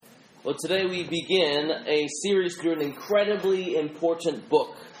Well, today we begin a series through an incredibly important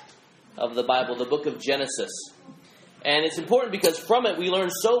book of the Bible, the book of Genesis. And it's important because from it we learn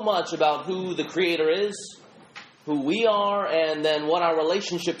so much about who the Creator is, who we are, and then what our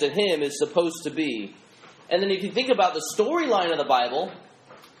relationship to Him is supposed to be. And then if you think about the storyline of the Bible,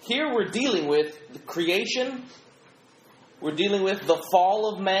 here we're dealing with the creation, we're dealing with the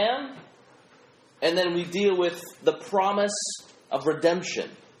fall of man, and then we deal with the promise of redemption.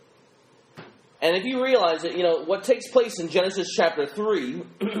 And if you realize that, what takes place in Genesis chapter 3,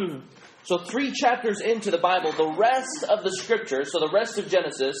 so 3 chapters into the Bible, the rest of the Scripture, so the rest of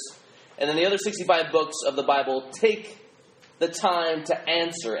Genesis, and then the other 65 books of the Bible, take the time to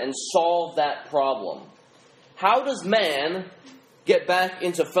answer and solve that problem. How does man get back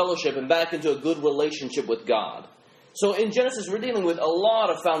into fellowship and back into a good relationship with God? So in Genesis, we're dealing with a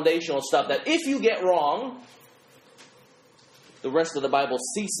lot of foundational stuff that if you get wrong, the rest of the Bible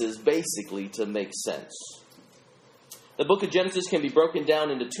ceases basically to make sense. The book of Genesis can be broken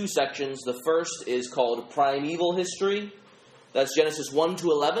down into 2 sections. The first is called primeval history. That's Genesis 1 to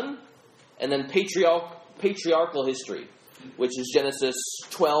 11. And then patriarchal history, which is Genesis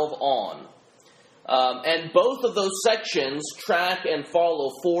 12 on. And both of those sections track and follow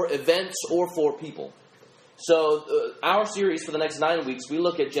 4 events or 4 people. So our series for the next 9 weeks, we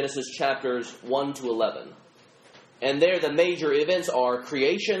look at Genesis chapters 1 to 11. And there the major events are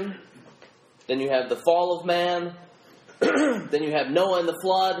creation, then you have the fall of man, then you have Noah and the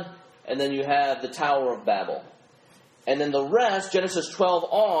flood, and then you have the Tower of Babel. And then the rest, Genesis 12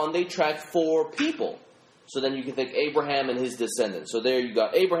 on, they track 4 people. So then you can think Abraham and his descendants. So there you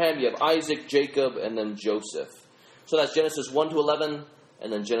got Abraham, you have Isaac, Jacob, and then Joseph. So that's Genesis 1 to 11,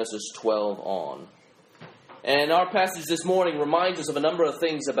 and then Genesis 12 on. And our passage this morning reminds us of a number of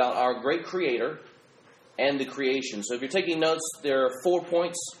things about our great Creator and the creation. So if you're taking notes, there are 4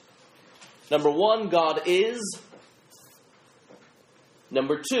 points. Number 1, God is.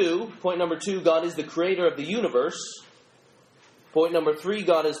 Point number 2, God is the creator of the universe. Point number 3,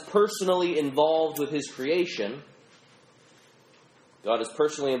 God is personally involved with His creation. God is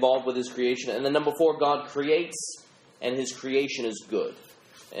personally involved with His creation. And then number 4, God creates, and His creation is good.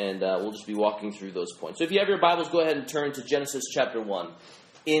 And we'll just be walking through those points. So if you have your Bibles, go ahead and turn to Genesis chapter 1,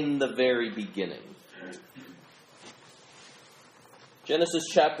 in the very beginning. Genesis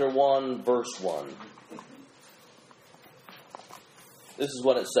chapter 1, verse 1. This is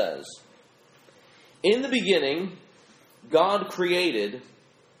what it says. In the beginning, God created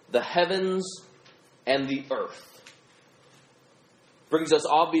the heavens and the earth. Brings us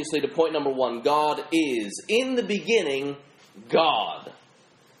obviously to point number 1. God is. In the beginning, God.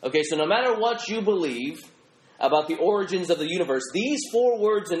 Okay, so no matter what you believe about the origins of the universe, these 4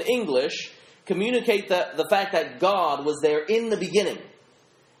 words in English communicate the fact that God was there in the beginning.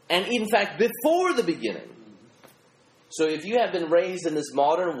 And in fact, before the beginning. So if you have been raised in this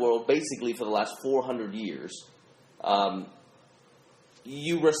modern world, basically for the last 400 years,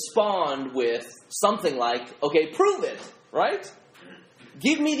 you respond with something like, okay, prove it, right?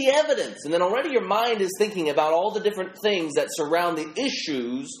 Give me the evidence. And then already your mind is thinking about all the different things that surround the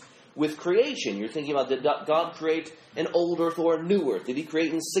issues with creation. You're thinking about, did God create an old earth or a new earth? Did He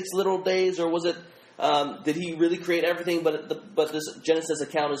create in 6 literal days, or was it, did He really create everything? But this Genesis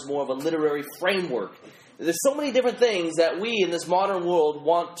account is more of a literary framework. There's so many different things that we in this modern world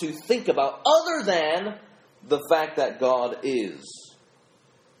want to think about other than the fact that God is.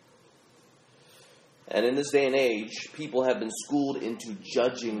 And in this day and age, people have been schooled into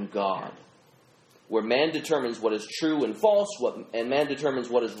judging God, where man determines what is true and false, and man determines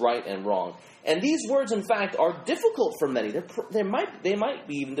what is right and wrong. And these words, in fact, are difficult for many. They might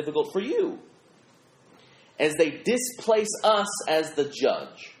be even difficult for you, as they displace us as the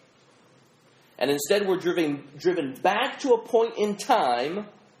judge. And instead we're driven back to a point in time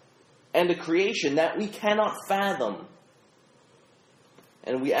and a creation that we cannot fathom.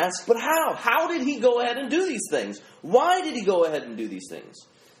 And we ask, but how? How did He go ahead and do these things? Why did He go ahead and do these things?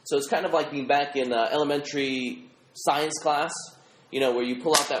 So it's kind of like being back in elementary science class, where you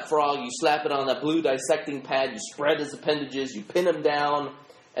pull out that frog, you slap it on that blue dissecting pad, you spread his appendages, you pin him down,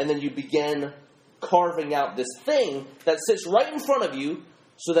 and then you begin carving out this thing that sits right in front of you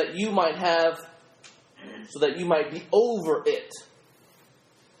so that you might be over it.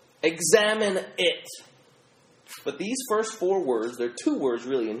 Examine it. But these first 4 words, they're 2 words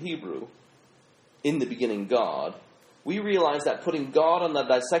really in Hebrew. In the beginning, God. We realize that putting God on the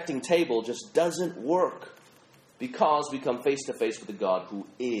dissecting table just doesn't work, because we come face to face with the God who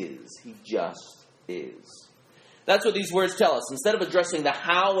is. He just is. That's what these words tell us. Instead of addressing the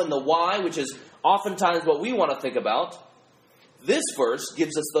how and the why, which is oftentimes what we want to think about, This verse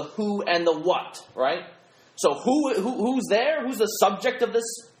gives us the who and the what, right? So who's there? Who's the subject of this?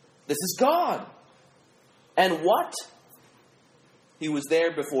 This is God. And what? He was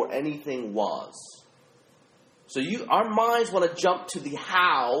there before anything was. So our minds want to jump to the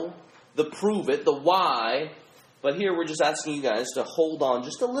how, the prove it, the why. But here we're just asking you guys to hold on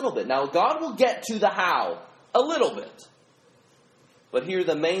just a little bit. Now, God will get to the how a little bit. But here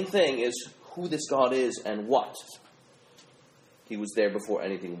the main thing is who this God is and what. He was there before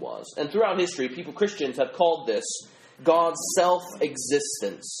anything was. And throughout history, Christians have called this God's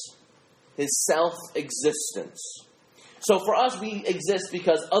self-existence. His self-existence. So for us, we exist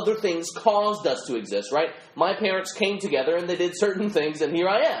because other things caused us to exist, right? My parents came together and they did certain things, and here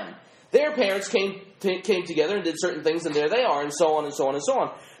I am. Their parents came together and did certain things, and there they are, and so on and so on and so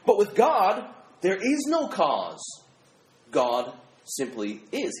on. But with God, there is no cause. God simply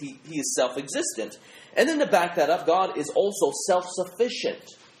is. He is self-existent. And then to back that up, God is also self-sufficient.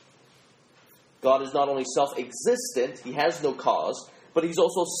 God is not only self-existent, He has no cause, but He's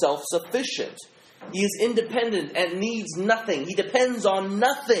also self-sufficient. He is independent and needs nothing. He depends on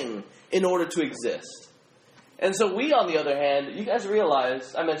nothing in order to exist. And so we, on the other hand, you guys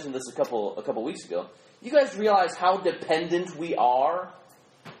realize, I mentioned this a couple weeks ago, you guys realize how dependent we are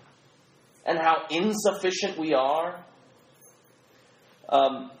and how insufficient we are?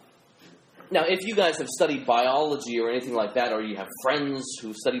 Now, if you guys have studied biology or anything like that, or you have friends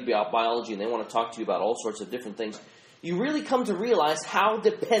who study biology and they want to talk to you about all sorts of different things, you really come to realize how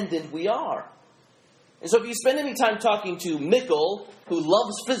dependent we are. And so if you spend any time talking to Mikkel, who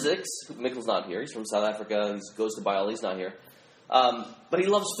loves physics, Mikkel's not here, he's from South Africa, he goes to Biology, he's not here, but he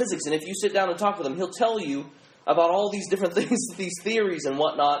loves physics, and if you sit down and talk with him, he'll tell you about all these different things, these theories and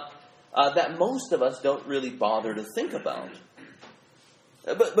whatnot, that most of us don't really bother to think about.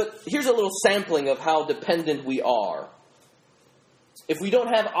 But here's a little sampling of how dependent we are. If we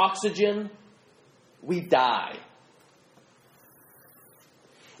don't have oxygen, we die.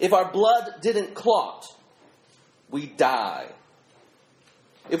 If our blood didn't clot, we die.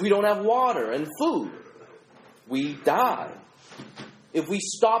 If we don't have water and food, we die. If we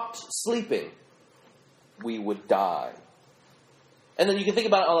stopped sleeping, we would die. And then you can think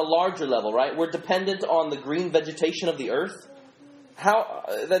about it on a larger level, right? We're dependent on the green vegetation of the earth. How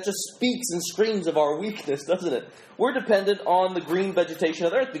that just speaks and screams of our weakness, doesn't it? We're dependent on the green vegetation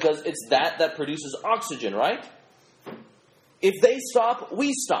of the earth because it's that produces oxygen, right? If they stop,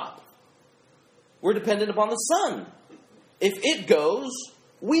 we stop. We're dependent upon the sun. If it goes,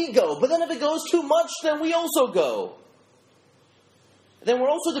 we go. But then if it goes too much, then we also go. Then we're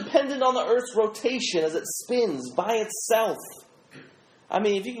also dependent on the earth's rotation as it spins by itself. I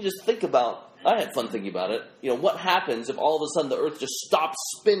mean, if you can just think about, I had fun thinking about it. You know, what happens if all of a sudden the earth just stops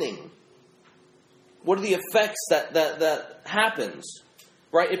spinning? What are the effects that happens?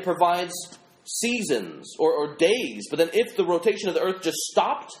 Right? It provides seasons or days. But then if the rotation of the earth just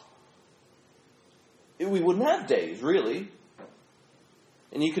stopped, we wouldn't have days, really.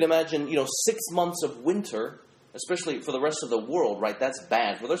 And you can imagine, 6 months of winter, especially for the rest of the world, right? That's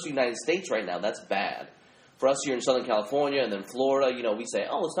bad. For the rest of the United States right now, that's bad. For us here in Southern California and then Florida, we say,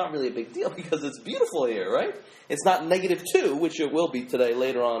 oh, it's not really a big deal because it's beautiful here, right? It's not -2, which it will be today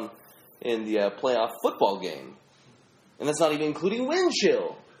later on in the playoff football game. And that's not even including wind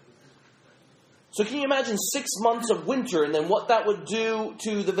chill. So can you imagine 6 months of winter and then what that would do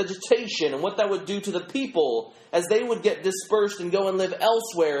to the vegetation and what that would do to the people as they would get dispersed and go and live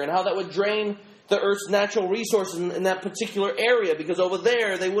elsewhere, and how that would drain the earth's natural resources in that particular area because over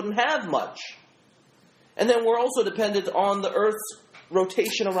there they wouldn't have much. And then we're also dependent on the earth's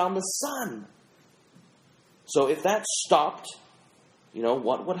rotation around the sun. So if that stopped,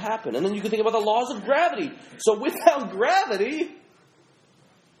 what would happen? And then you can think about the laws of gravity. So without gravity,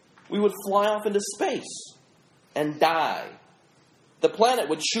 we would fly off into space and die. The planet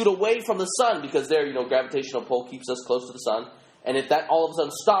would shoot away from the sun because their, gravitational pull keeps us close to the sun. And if that all of a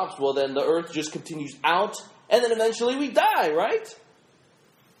sudden stops, well, then the earth just continues out, and then eventually we die, right?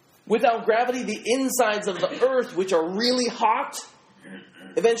 Without gravity, the insides of the earth, which are really hot,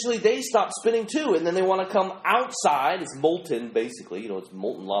 eventually they stop spinning too, and then they want to come outside. It's molten, basically. It's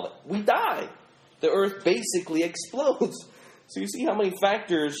molten lava. We die. The earth basically explodes. So you see how many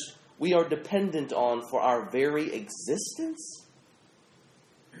factors we are dependent on for our very existence?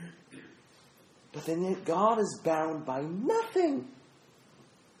 But then yet God is bound by nothing.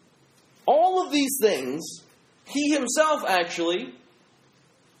 All of these things, He Himself actually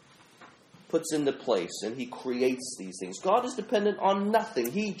puts into place, and He creates these things. God is dependent on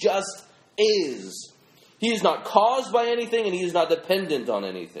nothing. He just is. He is not caused by anything, and He is not dependent on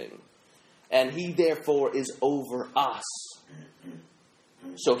anything. And He, therefore, is over us.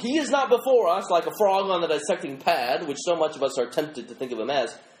 So he is not before us like a frog on the dissecting pad, which so much of us are tempted to think of him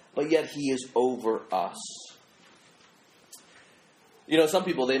as, but yet he is over us. You know, some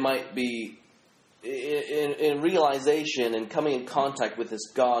people, they might be in realization and coming in contact with this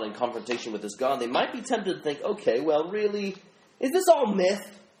God and confrontation with this God, they might be tempted to think, okay, well, really, is this all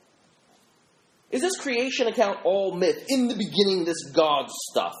myth? Is this creation account all myth? In the beginning, this God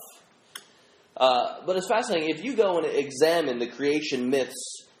stuff. But it's fascinating. If you go and examine the creation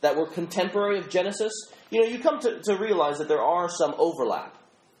myths that were contemporary of Genesis, you know, you come to realize that there are some overlap.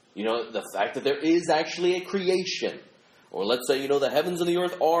 You know, the fact that there is actually a creation. Or let's say, you know, the heavens and the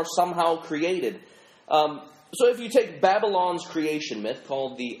earth are somehow created. So if you take Babylon's creation myth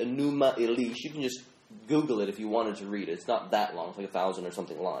called the Enuma Elish, you can just Google it if you wanted to read it. It's not that long. It's like 1,000 or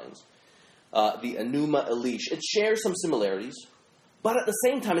something lines. The Enuma Elish. It shares some similarities, but at the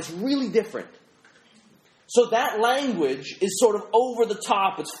same time, it's really different. So that language is sort of over the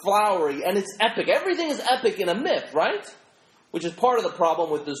top, it's flowery, and it's epic. Everything is epic in a myth, right? Which is part of the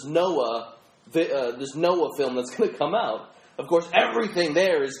problem with this Noah film that's going to come out. Of course, everything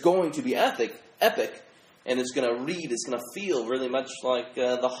there is going to be epic, and it's going to feel really much like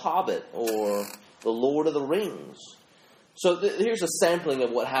The Hobbit or The Lord of the Rings. So here's a sampling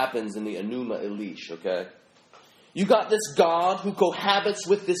of what happens in the Enuma Elish, okay? You got this God who cohabits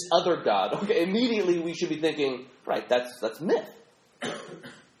with this other God. Okay, immediately we should be thinking, right, that's myth.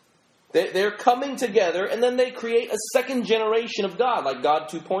 They're coming together, and then they create a second generation of God, like God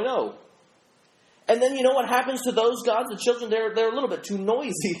 2.0. And then you know what happens to those gods? The children, they're a little bit too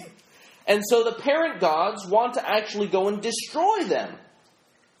noisy. And so the parent gods want to actually go and destroy them.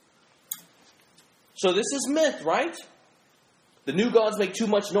 So this is myth, right? The new gods make too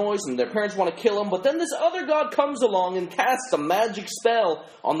much noise and their parents want to kill them. But then this other god comes along and casts a magic spell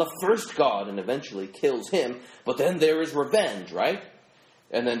on the first god and eventually kills him. But then there is revenge, right?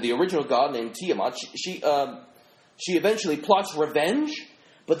 And then the original god named Tiamat, she eventually plots revenge.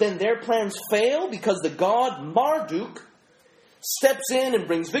 But then their plans fail because the god Marduk steps in and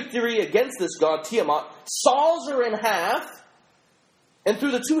brings victory against this god Tiamat, saws her in half. And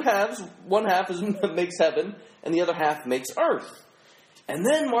through the two halves, one half makes heaven, and the other half makes earth. And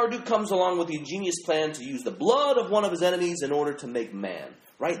then Marduk comes along with the ingenious plan to use the blood of one of his enemies in order to make man.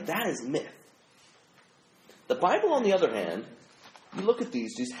 Right? That is myth. The Bible, on the other hand, you look at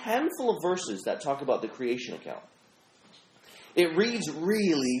these handful of verses that talk about the creation account. It reads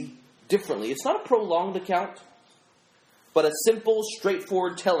really differently. It's not a prolonged account, but a simple,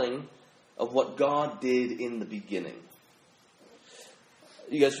 straightforward telling of what God did in the beginning.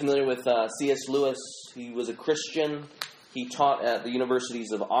 You guys familiar with C.S. Lewis? He was a Christian. He taught at the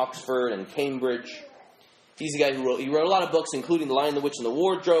universities of Oxford and Cambridge. He's the guy who wrote a lot of books, including The Lion, the Witch, and the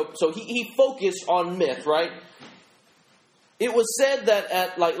Wardrobe. So he focused on myth, right? It was said that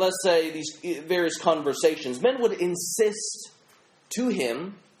at, like, let's say, these various conversations, men would insist to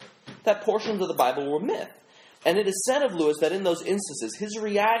him that portions of the Bible were myth. And it is said of Lewis that in those instances, his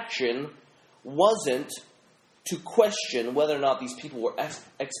reaction wasn't to question whether or not these people were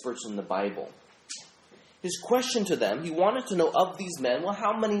experts in the Bible. His question to them, he wanted to know of these men, well,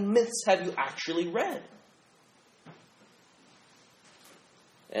 how many myths have you actually read?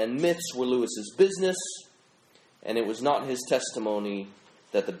 And myths were Lewis's business, and it was not his testimony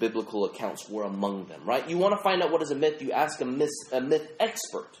that the biblical accounts were among them, right? You want to find out what is a myth, you ask a myth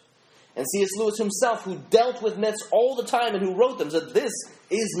expert. And C.S. Lewis himself, who dealt with myths all the time and who wrote them, said this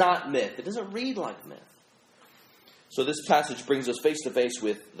is not myth. It doesn't read like myth. So this passage brings us face to face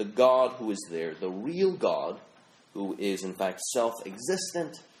with the God who is there, the real God, who is in fact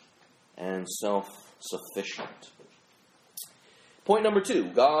self-existent and self-sufficient. Point number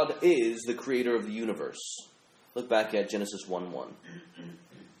 2, God is the creator of the universe. Look back at Genesis 1:1.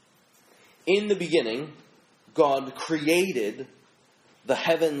 In the beginning, God created the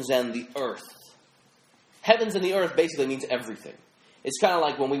heavens and the earth. Heavens and the earth basically means everything. It's kind of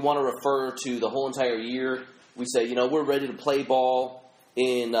like when we want to refer to the whole entire year. We say, you know, we're ready to play ball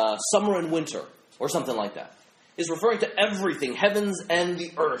in summer and winter, or something like that. It's referring to everything, heavens and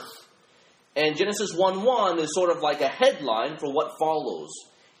the earth. And Genesis 1:1 is sort of like a headline for what follows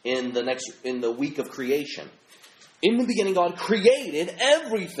in the week of creation. In the beginning, God created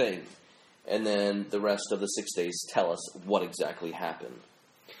everything. And then the rest of the 6 days tell us what exactly happened.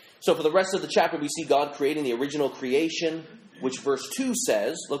 So for the rest of the chapter, we see God creating the original creation, which verse 2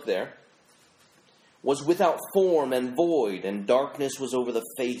 says, look there, was without form and void, and darkness was over the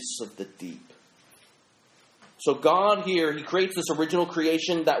face of the deep. So God here, he creates this original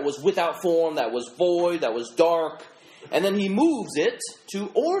creation that was without form, that was void, that was dark, and then he moves it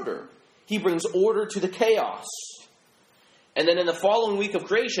to order. He brings order to the chaos. And then in the following week of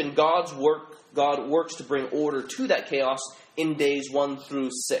creation, God works to bring order to that chaos in days 1 through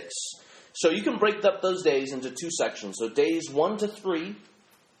 6. So you can break up those days into 2 sections. So days 1 to 3,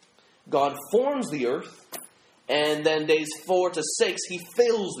 God forms the earth. And then days 4 to 6, he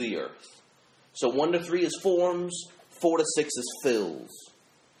fills the earth. So 1 to 3 is forms, 4 to 6 is fills.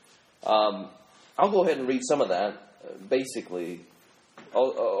 I'll go ahead and read some of that. Basically,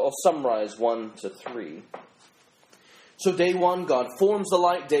 I'll summarize 1 to 3. So day 1, God forms the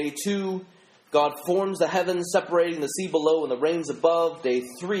light. Day 2, God forms the heavens, separating the sea below and the rains above. Day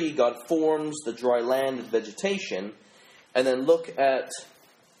 3, God forms the dry land and vegetation. And then look at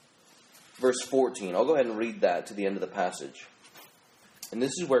verse 14. I'll go ahead and read that to the end of the passage. And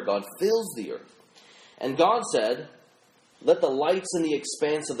this is where God fills the earth. And God said, let there be lights in the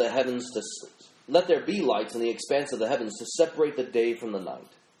expanse of the heavens to separate the day from the night.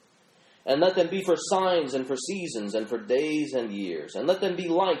 And let them be for signs and for seasons and for days and years. And let them be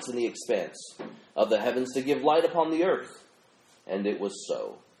lights in the expanse of the heavens to give light upon the earth. And it was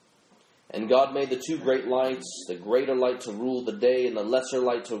so. And God made the 2 great lights, the greater light to rule the day and the lesser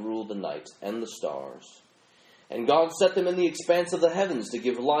light to rule the night, and the stars. And God set them in the expanse of the heavens to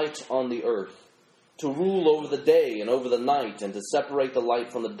give light on the earth, to rule over the day and over the night, and to separate the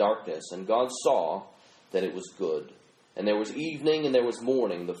light from the darkness. And God saw that it was good. And there was evening and there was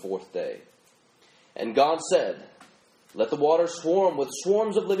morning the 4th day. And God said, let the waters swarm with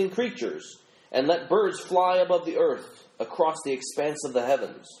swarms of living creatures, and let birds fly above the earth across the expanse of the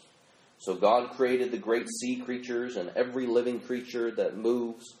heavens. So God created the great sea creatures and every living creature that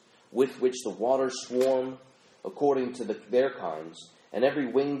moves, with which the waters swarm according to their kinds, and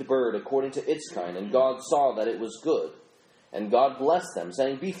every winged bird according to its kind. And God saw that it was good. And God blessed them,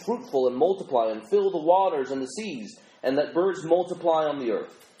 saying, be fruitful and multiply, and fill the waters and the seas, and let birds multiply on the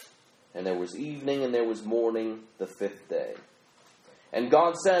earth. And there was evening and there was morning the 5th day. And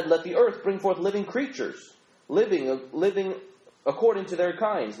God said, let the earth bring forth living creatures, living according to their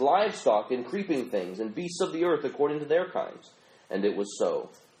kinds, livestock and creeping things, and beasts of the earth according to their kinds. And it was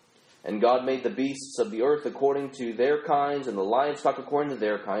so. And God made the beasts of the earth according to their kinds, and the livestock according to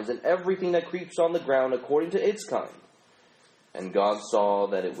their kinds, and everything that creeps on the ground according to its kind. And God saw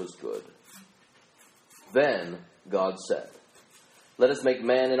that it was good. Then God said, let us make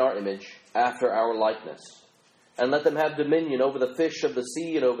man in our image, after our likeness, and let them have dominion over the fish of the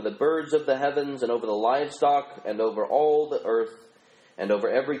sea, and over the birds of the heavens, and over the livestock, and over all the earth, and over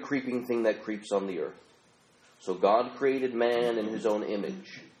every creeping thing that creeps on the earth. So God created man in his own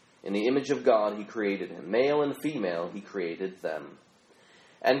image. In the image of God he created him. Male and female he created them.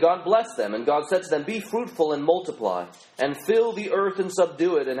 And God blessed them, and God said to them, be fruitful and multiply, and fill the earth and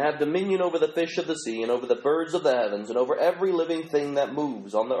subdue it, and have dominion over the fish of the sea, and over the birds of the heavens, and over every living thing that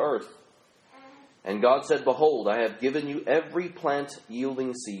moves on the earth. And God said, behold, I have given you every plant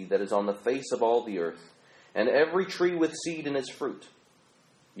yielding seed that is on the face of all the earth, and every tree with seed in its fruit.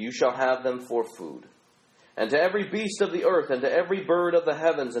 You shall have them for food. And to every beast of the earth, and to every bird of the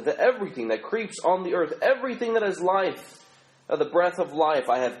heavens, and to everything that creeps on the earth, everything that has life, of the breath of life,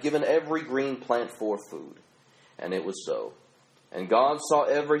 I have given every green plant for food. And it was so. And God saw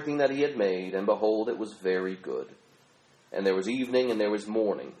everything that he had made, and behold, it was very good. And there was evening and there was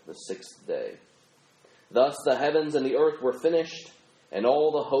morning, the 6th day. Thus the heavens and the earth were finished, and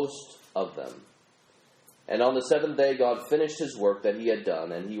all the host of them. And on the 7th day God finished his work that he had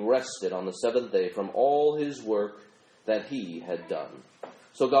done, and he rested on the 7th day from all his work that he had done.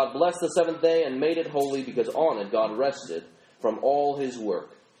 So God blessed the 7th day and made it holy, because on it God rested from all his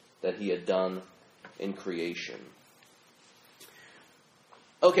work that he had done in creation.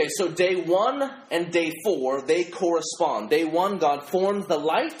 Okay, so day 1 and day 4, they correspond. Day 1, God forms the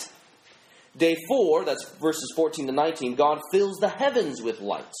light. Day 4, that's verses 14 to 19, God fills the heavens with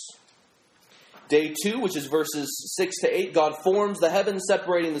lights. Day 2, which is verses 6 to 8, God forms the heavens,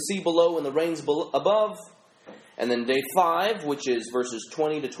 separating the sea below and the rains above. And then day 5, which is verses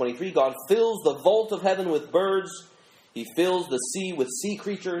 20 to 23, God fills the vault of heaven with birds. He fills the sea with sea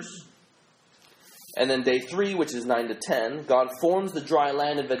creatures. And then day 3, which is 9 to 10, God forms the dry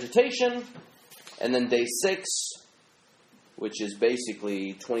land and vegetation. And then day 6, which is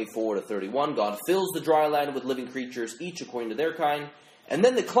basically 24 to 31, God fills the dry land with living creatures, each according to their kind. And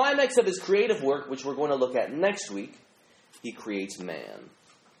then the climax of his creative work, which we're going to look at next week, he creates man.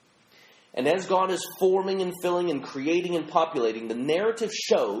 And as God is forming and filling and creating and populating, the narrative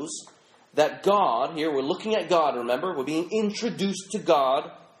shows that God, here we're looking at God, remember, we're being introduced to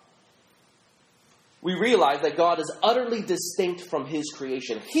God. We realize that God is utterly distinct from his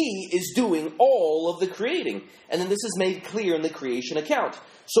creation. He is doing all of the creating. And then this is made clear in the creation account.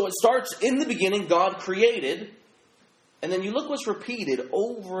 So it starts in the beginning, God created. And then you look what's repeated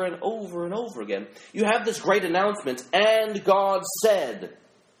over and over and over again. You have this great announcement, and God said.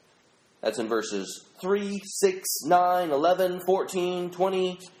 That's in verses 3, 6, 9, 11, 14,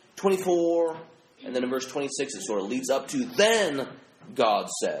 20, 24. And then in verse 26, it sort of leads up to, then God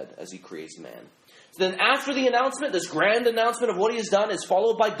said, as he creates man. So then after the announcement, this grand announcement of what he has done is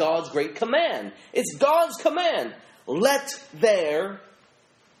followed by God's great command. It's God's command. Let there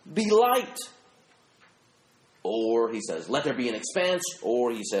be light. Or he says, let there be an expanse.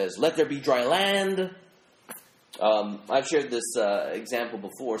 Or he says, let there be dry land. I've shared this example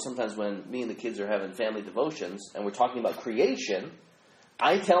before. Sometimes when me and the kids are having family devotions and we're talking about creation,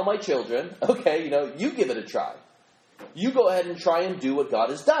 I tell my children, okay, you give it a try. You go ahead and try and do what God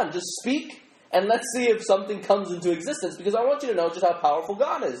has done. Just speak and let's see if something comes into existence, because I want you to know just how powerful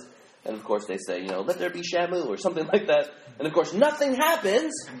God is. And of course they say, let there be Shamu or something like that. And of course nothing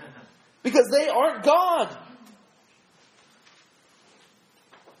happens because they aren't God.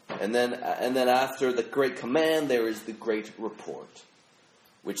 And then after the great command, there is the great report,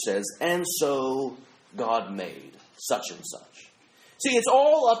 which says, and so God made such and such. See, it's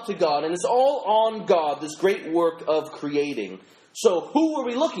all up to God, and it's all on God, this great work of creating. So who are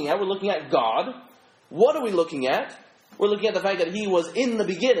we looking at? We're looking at God. What are we looking at? We're looking at the fact that he was in the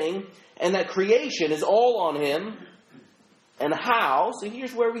beginning, and that creation is all on him. And how? So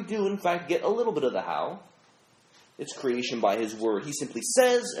here's where we do, in fact, get a little bit of the how. It's creation by his word. He simply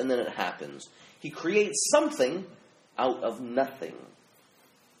says, and then it happens. He creates something out of nothing.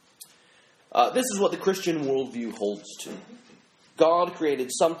 This is what the Christian worldview holds to. God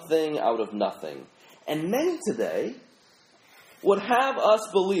created something out of nothing. And many today would have us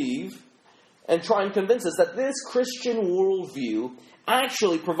believe and try and convince us that this Christian worldview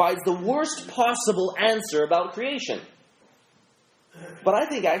actually provides the worst possible answer about creation. But I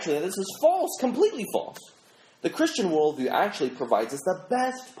think actually this is false, completely false. The Christian worldview actually provides us the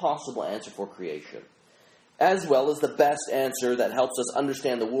best possible answer for creation, as well as the best answer that helps us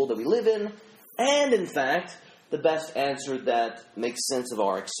understand the world that we live in, and in fact, the best answer that makes sense of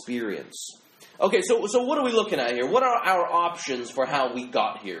our experience. Okay, so what are we looking at here? What are our options for how we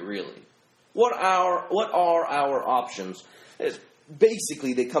got here, really? What are our options?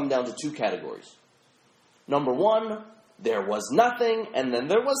 Basically, they come down to two categories. Number one, there was nothing, and then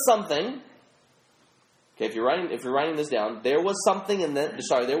there was something. Okay, if you're writing this down, there was something, and then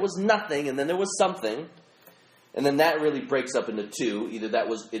there was nothing, and then there was something, and then that really breaks up into two. Either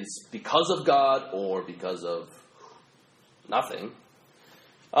it's because of God or because of nothing.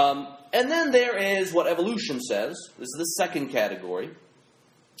 And then there is what evolution says. This is the second category.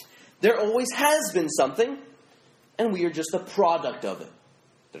 There always has been something, and we are just a product of it.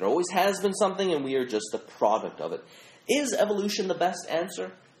 There always has been something, and we are just a product of it. Is evolution the best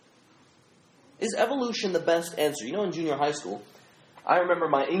answer? Is evolution the best answer? In junior high school, I remember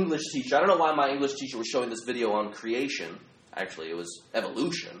my English teacher. I don't know why my English teacher was showing this video on creation. Actually, it was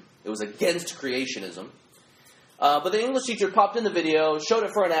evolution. It was against creationism. But the English teacher popped in the video, showed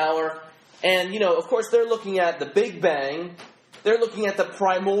it for an hour, and, of course, they're looking at the Big Bang. They're looking at the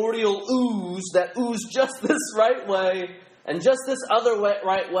primordial ooze that oozed just this right way and just this other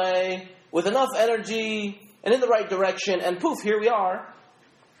right way with enough energy and in the right direction, and poof, here we are.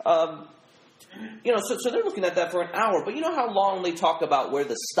 So they're looking at that for an hour. But you know how long they talk about where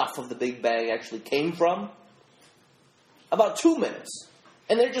the stuff of the Big Bang actually came from? About 2 minutes.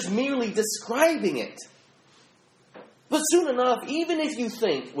 And they're just merely describing it. But soon enough, even if you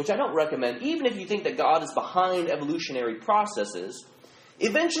think, which I don't recommend, even if you think that God is behind evolutionary processes,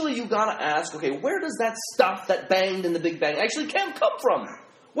 eventually you've got to ask, okay, where does that stuff that banged in the Big Bang actually come from?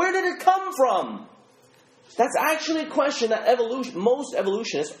 Where did it come from? That's actually a question that most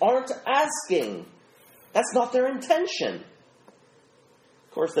evolutionists aren't asking. That's not their intention.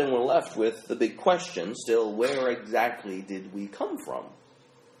 Of course, then we're left with the big question still, where exactly did we come from?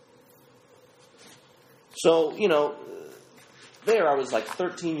 So, there I was like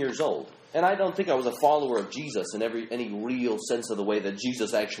 13 years old. And I don't think I was a follower of Jesus in any real sense of the way that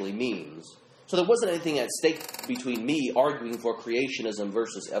Jesus actually means. So there wasn't anything at stake between me arguing for creationism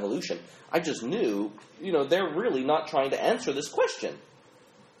versus evolution. I just knew, they're really not trying to answer this question.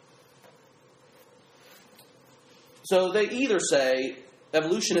 So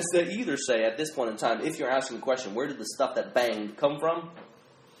evolutionists either say at this point in time, if you're asking the question, where did the stuff that banged come from?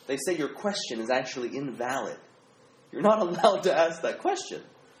 They say your question is actually invalid. You're not allowed to ask that question.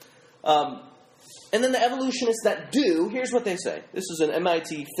 And then the evolutionists that do, here's what they say. This is an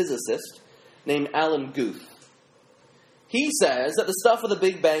MIT physicist named Alan Guth. He says that the stuff of the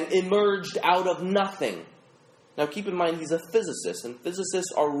Big Bang emerged out of nothing. Now keep in mind he's a physicist, and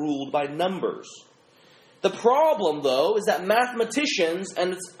physicists are ruled by numbers. The problem, though, is that mathematicians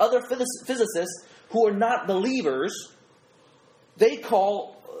and other physicists who are not believers, they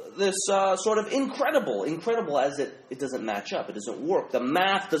call this sort of incredible. Incredible as it doesn't match up. It doesn't work. The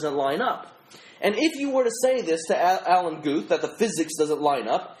math doesn't line up. And if you were to say this to Alan Guth, that the physics doesn't line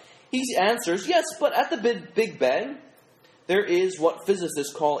up, he answers, yes, but at the Big Bang, there is what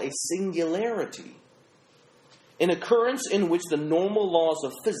physicists call a singularity. An occurrence in which the normal laws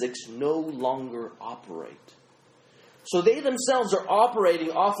of physics no longer operate. So they themselves are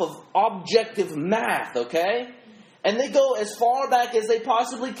operating off of objective math, okay? And they go as far back as they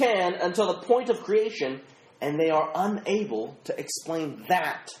possibly can until the point of creation, and they are unable to explain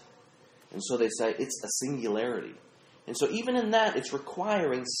that. And so they say it's a singularity. And so even in that, it's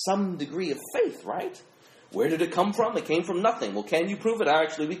requiring some degree of faith, right? Where did it come from? It came from nothing. Well, can you prove it?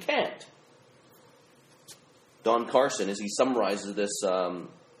 Actually, we can't. Don Carson, as he summarizes this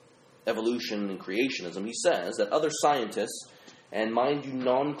evolution and creationism, he says that other scientists, and mind you,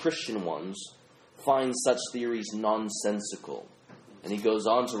 non-Christian ones, find such theories nonsensical. And he goes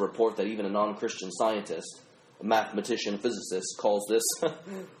on to report that even a non-Christian scientist, a mathematician, physicist, calls this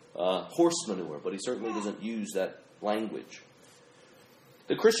horse manure, but he certainly doesn't use that language.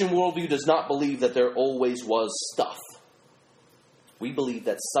 The Christian worldview does not believe that there always was stuff. We believe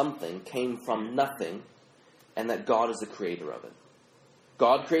that something came from nothing and that God is the creator of it.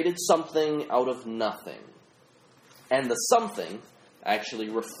 God created something out of nothing. And the something actually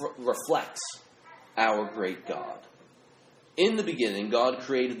reflects our great God. In the beginning, God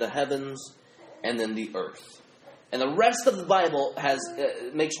created the heavens and then the earth. And the rest of the Bible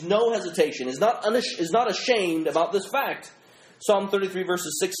makes no hesitation, is not ashamed about this fact. Psalm 33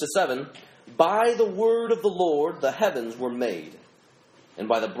 verses 6 to 7, by the word of the Lord the heavens were made, and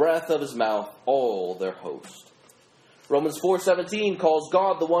by the breath of his mouth all their host. Romans 4:17 calls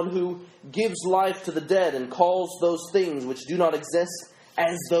God the one who gives life to the dead and calls those things which do not exist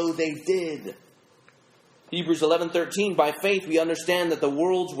as though they did. Hebrews 11:13, by faith we understand that the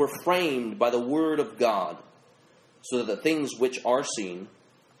worlds were framed by the word of God, so that the things which are seen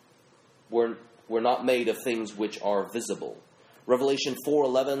were not made of things which are visible. Revelation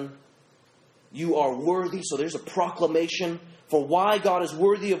 4:11, you are worthy, so there's a proclamation for why God is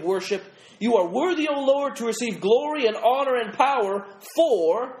worthy of worship. You are worthy, O Lord, to receive glory and honor and power,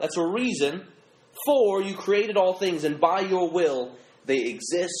 for, that's a reason, for you created all things, and by your will they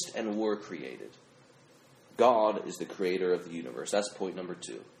exist and were created. God is the creator of the universe. That's point number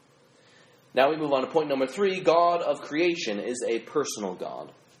 2. Now we move on to point number 3. God of creation is a personal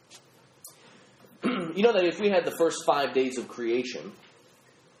God. You know that if we had the first 5 days of creation,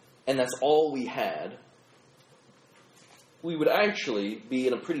 and that's all we had, we would actually be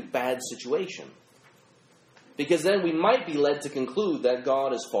in a pretty bad situation. Because then we might be led to conclude that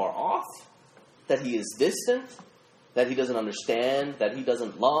God is far off, that he is distant, that he doesn't understand, that he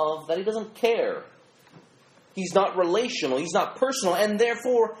doesn't love, that he doesn't care. He's not relational, he's not personal, and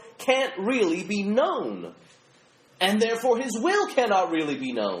therefore can't really be known. And therefore his will cannot really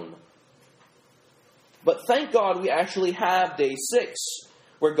be known. But thank God we actually have day 6,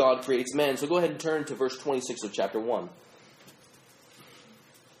 where God creates man. So go ahead and turn to verse 26 of chapter 1.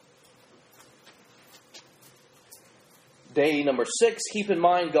 Day number 6, keep in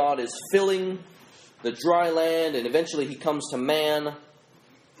mind God is filling the dry land, and eventually he comes to man.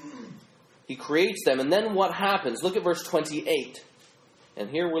 He creates them, and then what happens? Look at verse 28. And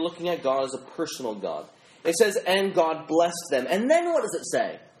here we're looking at God as a personal God. It says, and God blessed them. And then what does it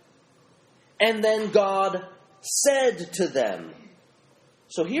say? And then God said to them.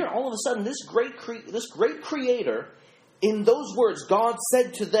 So here, all of a sudden, this great creator, in those words, God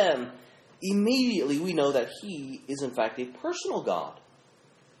said to them, immediately we know that he is in fact a personal God.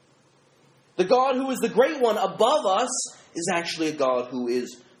 The God who is the great one above us is actually a God who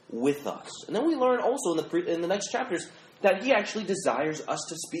is with us. And then we learn also in the next chapters that he actually desires us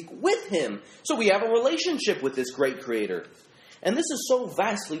to speak with him. So we have a relationship with this great creator. And this is so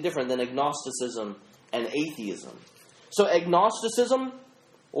vastly different than agnosticism and atheism. So agnosticism,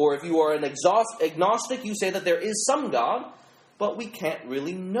 or if you are an agnostic, you say that there is some God, but we can't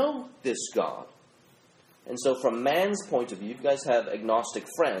really know this God. And so from man's point of view, if you guys have agnostic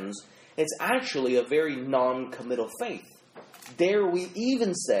friends, it's actually a very non-committal faith. Dare we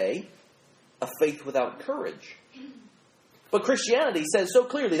even say, a faith without courage. But Christianity says so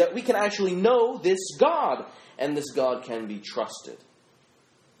clearly that we can actually know this God, and this God can be trusted.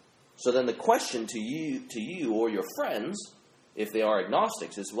 So then the question to you or your friends, if they are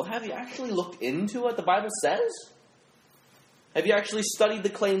agnostics, is, well, have you actually looked into what the Bible says? Have you actually studied the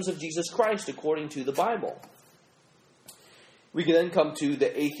claims of Jesus Christ according to the Bible? We can then come to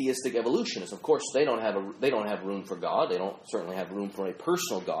the atheistic evolutionists. Of course, they don't have room for God. They don't certainly have room for a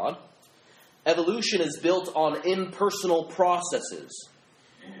personal God. Evolution is built on impersonal processes.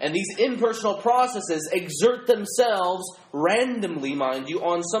 And these impersonal processes exert themselves randomly, mind you,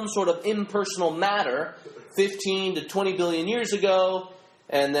 on some sort of impersonal matter 15 to 20 billion years ago.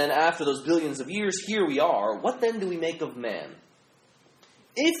 And then after those billions of years, here we are. What then do we make of man?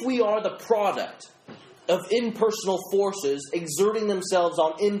 If we are the product of impersonal forces exerting themselves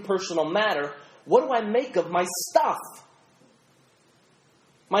on impersonal matter, what do I make of my stuff?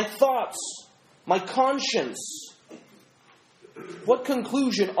 My thoughts? My conscience? What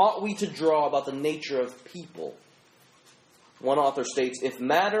conclusion ought we to draw about the nature of people? One author states, if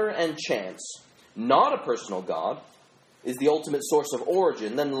matter and chance, not a personal God, is the ultimate source of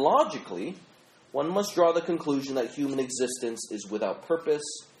origin, then logically, one must draw the conclusion that human existence is without purpose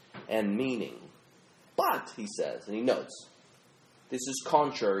and meaning. But, he says, and he notes, this is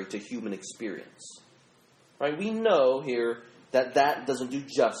contrary to human experience. Right? We know here that doesn't do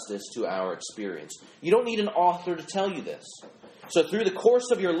justice to our experience. You don't need an author to tell you this. So through the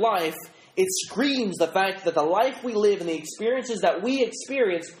course of your life, it screams the fact that the life we live and the experiences that we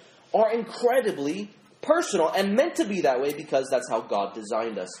experience are incredibly personal and meant to be that way because that's how God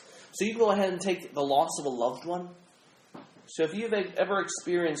designed us. So you can go ahead and take the loss of a loved one. So if you've ever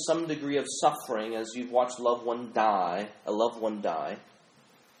experienced some degree of suffering as you've watched a loved one die,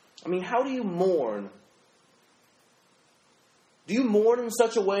 I mean, how do you mourn? Do you mourn in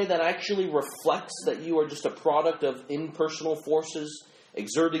such a way that actually reflects that you are just a product of impersonal forces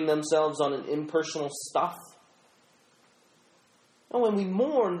exerting themselves on an impersonal stuff? And when we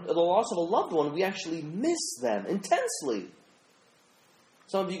mourn the loss of a loved one, we actually miss them intensely.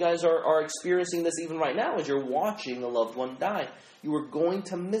 Some of you guys are experiencing this even right now as you're watching a loved one die. You are going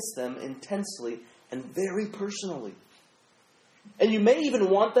to miss them intensely and very personally. And you may even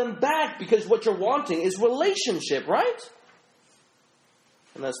want them back because what you're wanting is relationship, right?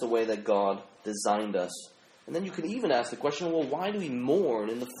 And that's the way that God designed us. And then you can even ask the question, well, why do we mourn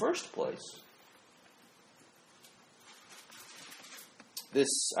in the first place?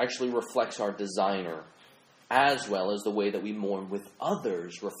 This actually reflects our designer, as well as the way that we mourn with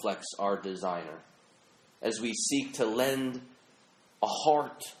others reflects our designer. As we seek to lend a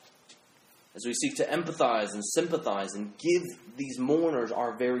heart, as we seek to empathize and sympathize and give these mourners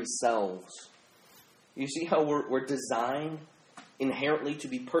our very selves. You see how we're designed inherently to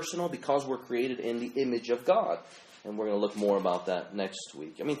be personal because we're created in the image of God. And we're going to look more about that next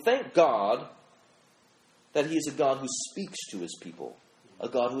week. I mean, thank God that He is a God who speaks to His people. A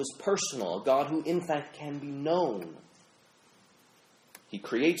God who is personal. A God who, in fact, can be known. He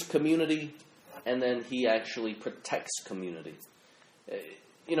creates community, and then He actually protects community.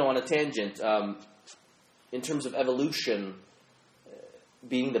 On a tangent, in terms of evolution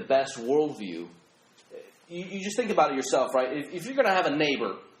being the best worldview, you just think about it yourself, right? If you're going to have a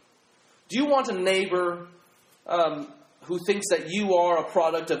neighbor, do you want a neighbor who thinks that you are a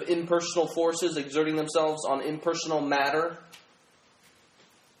product of impersonal forces exerting themselves on impersonal matter?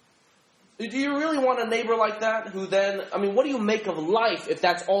 Do you really want a neighbor like that who then, what do you make of life if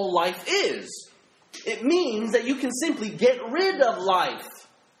that's all life is? It means that you can simply get rid of life.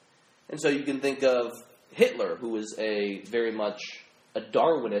 And so you can think of Hitler, who was very much a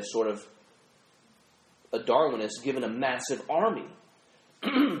Darwinist, given a massive army.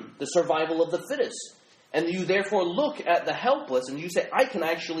 The survival of the fittest. And you therefore look at the helpless and you say, I can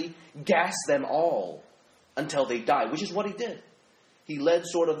actually gas them all until they die, which is what he did. He led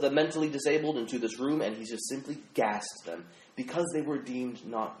sort of the mentally disabled into this room and he just simply gassed them because they were deemed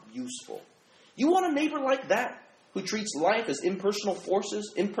not useful. You want a neighbor like that who treats life as impersonal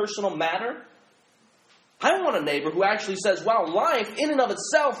forces, impersonal matter? I want a neighbor who actually says, wow, life in and of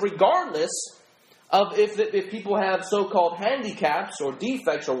itself, regardless of if people have so-called handicaps or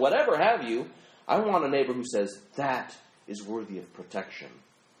defects or whatever have you, I want a neighbor who says that is worthy of protection.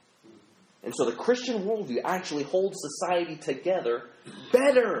 And so the Christian worldview actually holds society together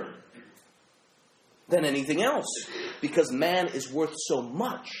better than anything else. Because man is worth so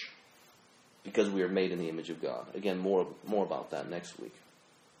much because we are made in the image of God. Again, more about that next week.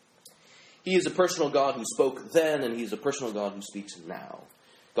 He is a personal God who spoke then, and He's a personal God who speaks now.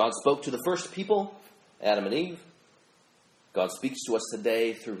 God spoke to the first people, Adam and Eve. God speaks to us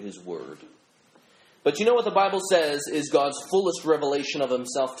today through His Word. But you know what the Bible says is God's fullest revelation of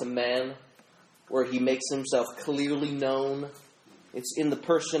Himself to man, where He makes Himself clearly known? It's in the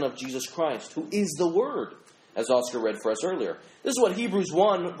person of Jesus Christ, who is the Word, as Oscar read for us earlier. This is what Hebrews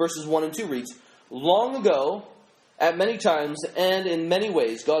 1, verses 1 and 2 reads. Long ago, at many times and in many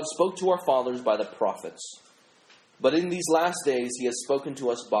ways, God spoke to our fathers by the prophets. But in these last days he has spoken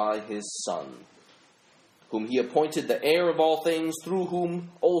to us by his Son, whom he appointed the heir of all things, through whom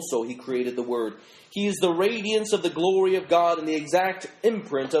also he created the Word. He is the radiance of the glory of God and the exact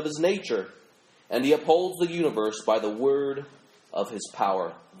imprint of his nature, and he upholds the universe by the word of his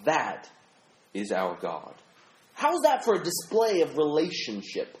power. That is our God. How is that for a display of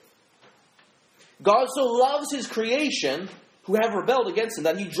relationship? God so loves his creation, who have rebelled against him,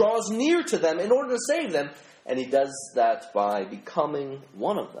 that he draws near to them in order to save them, and he does that by becoming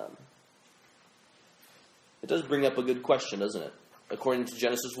one of them. It does bring up a good question, doesn't it? According to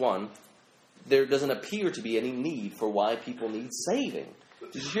Genesis 1, there doesn't appear to be any need for why people need saving.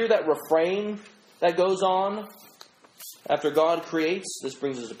 Did you hear that refrain that goes on after God creates? This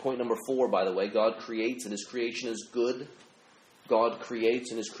brings us to point number 4, by the way. God creates and his creation is good. God creates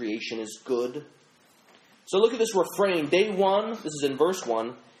and his creation is good. So look at this refrain. Day 1, this is in verse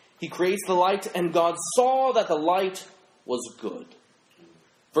 1. He creates the light, and God saw that the light was good.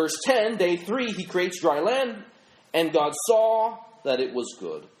 Verse 10, day 3, he creates dry land, and God saw that it was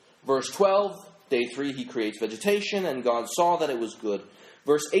good. Verse 12, day 3, he creates vegetation, and God saw that it was good.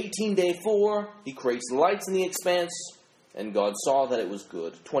 Verse 18, day 4, he creates lights in the expanse, and God saw that it was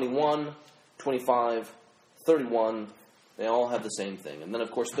good. 21, 25, 31, they all have the same thing. And then, of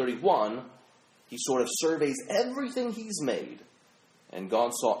course, 31, he sort of surveys everything he's made. And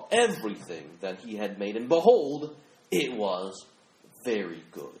God saw everything that he had made, and behold, it was very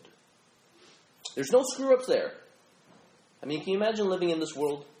good. There's no screw-ups there. I mean, can you imagine living in this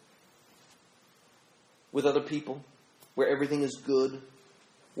world with other people, where everything is good,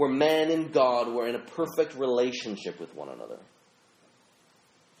 where man and God were in a perfect relationship with one another?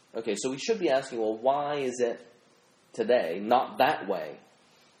 Okay, so we should be asking, well, why is it today not that way?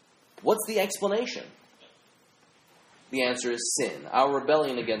 What's the explanation? The answer is sin. Our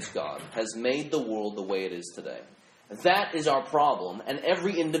rebellion against God has made the world the way it is today. That is our problem, and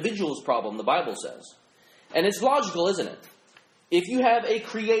every individual's problem, the Bible says. And it's logical, isn't it? If you have a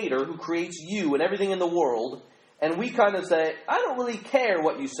creator who creates you and everything in the world, and we kind of say, I don't really care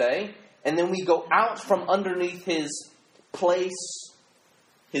what you say, and then we go out from underneath his place,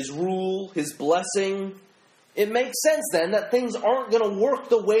 his rule, his blessing, it makes sense then that things aren't going to work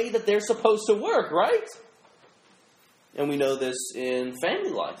the way that they're supposed to work, right? And we know this in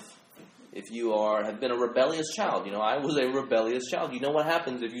family life. If you have been a rebellious child, I was a rebellious child. You know what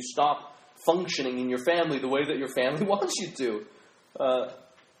happens if you stop functioning in your family the way that your family wants you to.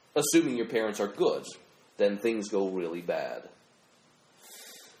 Assuming your parents are good, then things go really bad.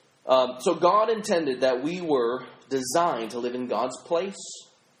 So God intended that we were designed to live in God's place,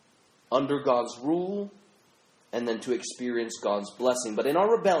 under God's rule, and then to experience God's blessing. But in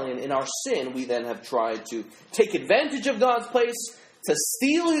our rebellion, in our sin, we then have tried to take advantage of God's place, to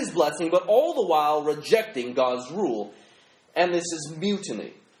steal his blessing, but all the while rejecting God's rule. And this is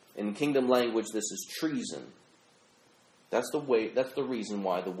mutiny. In kingdom language, this is treason. That's the reason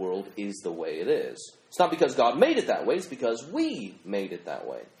why the world is the way it is. It's not because God made it that way, it's because we made it that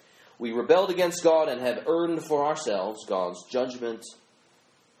way. We rebelled against God and have earned for ourselves God's judgment,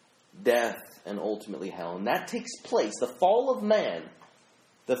 death, and ultimately hell. And that takes place, the fall of man,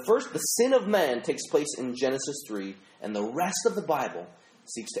 the sin of man takes place in Genesis 3, and the rest of the Bible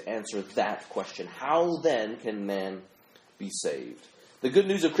seeks to answer that question. How then can man be saved? The good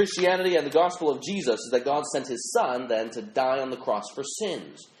news of Christianity and the gospel of Jesus is that God sent his Son then to die on the cross for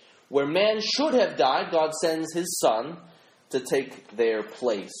sins. Where man should have died, God sends his Son to take their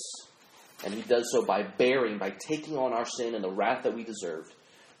place. And he does so by taking on our sin and the wrath that we deserved,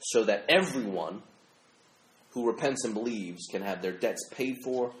 so that everyone who repents and believes can have their debts paid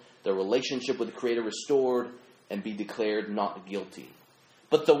for, their relationship with the Creator restored, and be declared not guilty.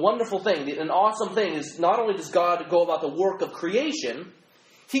 But the wonderful thing, an awesome thing, is not only does God go about the work of creation,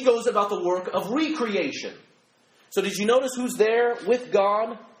 he goes about the work of recreation. So did you notice who's there with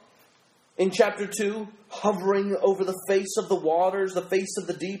God in chapter 2, hovering over the face of the waters, the face of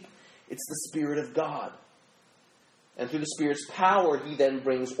the deep? It's the Spirit of God. And through the Spirit's power, he then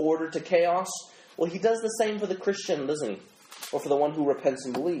brings order to chaos. Well, he does the same for the Christian, doesn't he? Or for the one who repents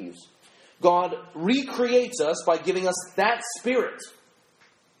and believes. God recreates us by giving us that Spirit.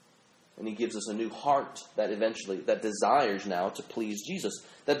 And he gives us a new heart that desires now to please Jesus.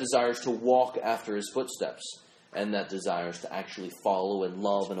 That desires to walk after his footsteps. And that desires to actually follow and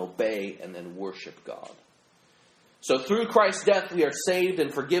love and obey and then worship God. So through Christ's death, we are saved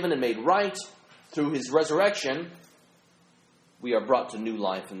and forgiven and made right. Through his resurrection, we are brought to new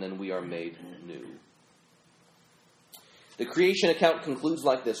life and then we are made new. The creation account concludes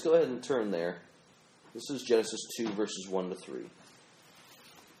like this. Go ahead and turn there. This is Genesis 2, verses 1 to 3.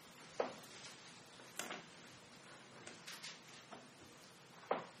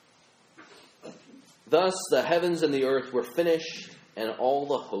 Thus the heavens and the earth were finished, and all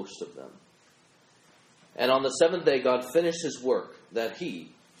the host of them. And on the seventh day God finished his work that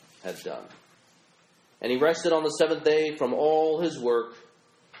he had done. And he rested on the seventh day from all his work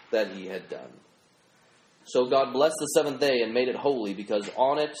that he had done. So God blessed the seventh day and made it holy, because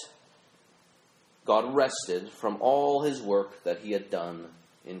on it God rested from all his work that he had done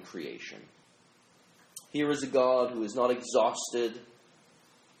in creation. Here is a God who is not exhausted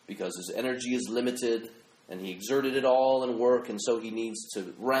because his energy is limited and he exerted it all in work, and so he needs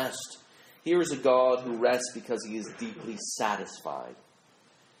to rest. Here is a God who rests because he is deeply satisfied.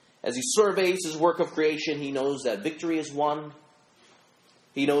 As he surveys his work of creation, he knows that victory is won.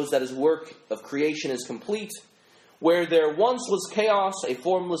 He knows that his work of creation is complete. Where there once was chaos, a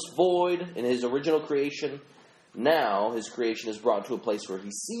formless void in his original creation, now his creation is brought to a place where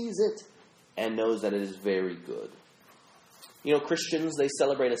he sees it and knows that it is very good. You know, Christians, they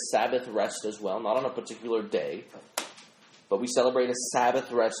celebrate a Sabbath rest as well, not on a particular day, but we celebrate a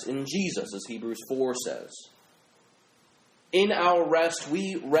Sabbath rest in Jesus, as Hebrews 4 says. In our rest,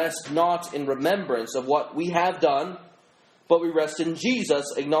 we rest not in remembrance of what we have done, but we rest in Jesus,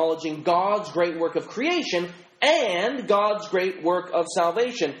 acknowledging God's great work of creation and God's great work of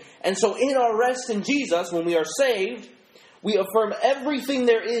salvation. And so in our rest in Jesus, when we are saved, we affirm everything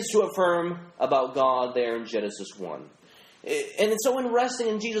there is to affirm about God there in Genesis 1. And so in resting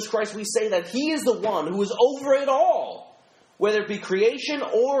in Jesus Christ, we say that he is the one who is over it all, whether it be creation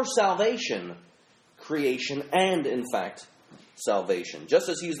or salvation. Creation and, in fact, salvation. Just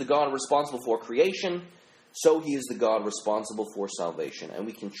as he is the God responsible for creation, so he is the God responsible for salvation. And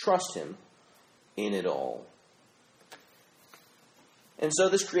we can trust him in it all. And so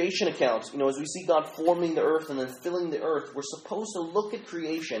this creation account, as we see God forming the earth and then filling the earth, we're supposed to look at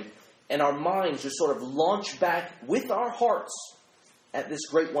creation and our minds just sort of launch back with our hearts at this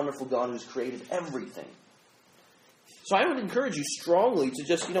great, wonderful God who's created everything. So I would encourage you strongly to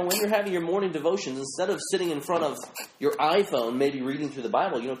just, when you're having your morning devotions, instead of sitting in front of your iPhone, maybe reading through the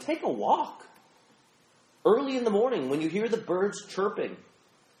Bible, take a walk. Early in the morning, when you hear the birds chirping,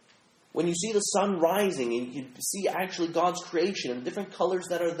 when you see the sun rising and you see actually God's creation and the different colors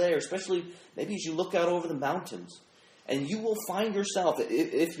that are there, especially maybe as you look out over the mountains, and you will find yourself,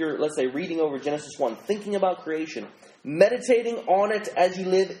 if you're, let's say, reading over Genesis 1, thinking about creation, meditating on it as you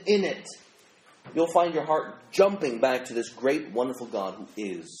live in it, you'll find your heart jumping back to this great, wonderful God who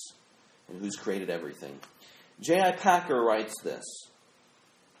is and who's created everything. J.I. Packer writes this: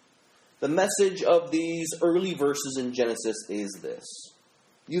 the message of these early verses in Genesis is this.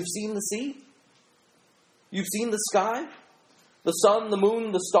 You've seen the sea? You've seen the sky? The sun, the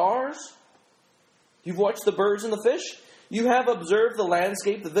moon, the stars? You've watched the birds and the fish? You have observed the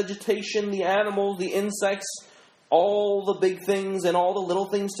landscape, the vegetation, the animals, the insects, all the big things and all the little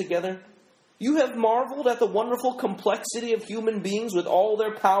things together? You have marveled at the wonderful complexity of human beings with all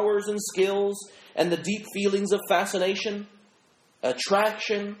their powers and skills and the deep feelings of fascination,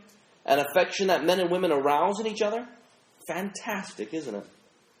 attraction, and affection that men and women arouse in each other? Fantastic, isn't it?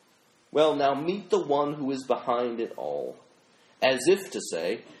 Well, now meet the one who is behind it all. As if to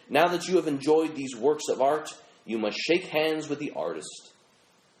say, now that you have enjoyed these works of art, you must shake hands with the artist.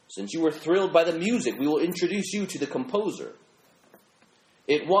 Since you were thrilled by the music, we will introduce you to the composer.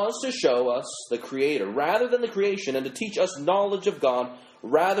 It was to show us the Creator rather than the creation, and to teach us knowledge of God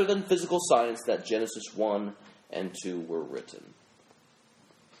rather than physical science, that Genesis 1 and 2 were written.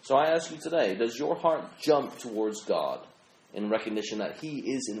 So I ask you today, does your heart jump towards God in recognition that he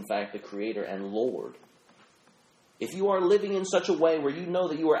is in fact the Creator and Lord? If you are living in such a way where you know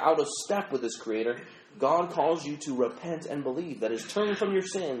that you are out of step with this Creator, God calls you to repent and believe. That is, turn from your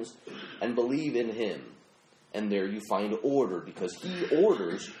sins and believe in him. And there you find order, because he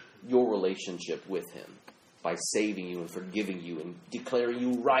orders your relationship with him by saving you and forgiving you and declaring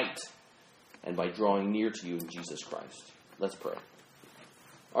you right, and by drawing near to you in Jesus Christ. Let's pray.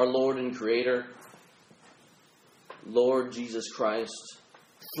 Our Lord and Creator, Lord Jesus Christ,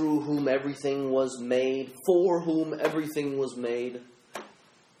 through whom everything was made, for whom everything was made,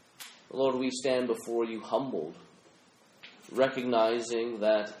 Lord, we stand before you humbled, recognizing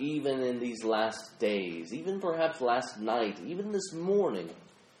that even in these last days, even perhaps last night, even this morning,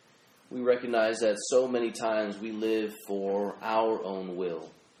 we recognize that so many times we live for our own will.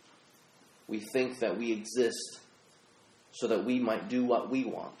 We think that we exist so that we might do what we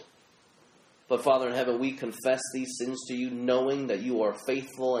want. But Father in heaven, we confess these sins to you, knowing that you are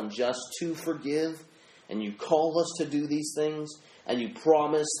faithful and just to forgive, and you call us to do these things, and you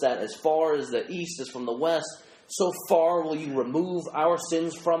promise that as far as the east is from the west, so far will you remove our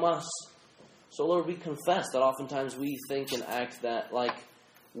sins from us. So Lord, we confess that oftentimes we think and act that like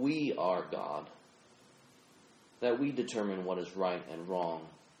we are God, that we determine what is right and wrong.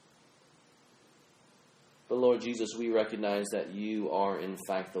 But Lord Jesus, we recognize that you are in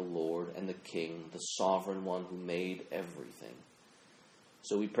fact the Lord and the King, the sovereign one who made everything.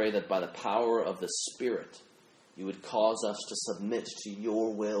 So we pray that by the power of the Spirit, you would cause us to submit to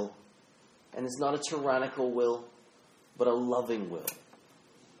your will. And it's not a tyrannical will, but a loving will.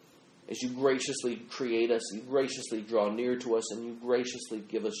 As you graciously create us, you graciously draw near to us, and you graciously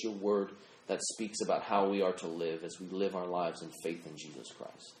give us your word that speaks about how we are to live as we live our lives in faith in Jesus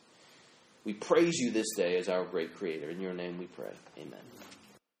Christ. We praise you this day as our great Creator. In your name we pray. Amen.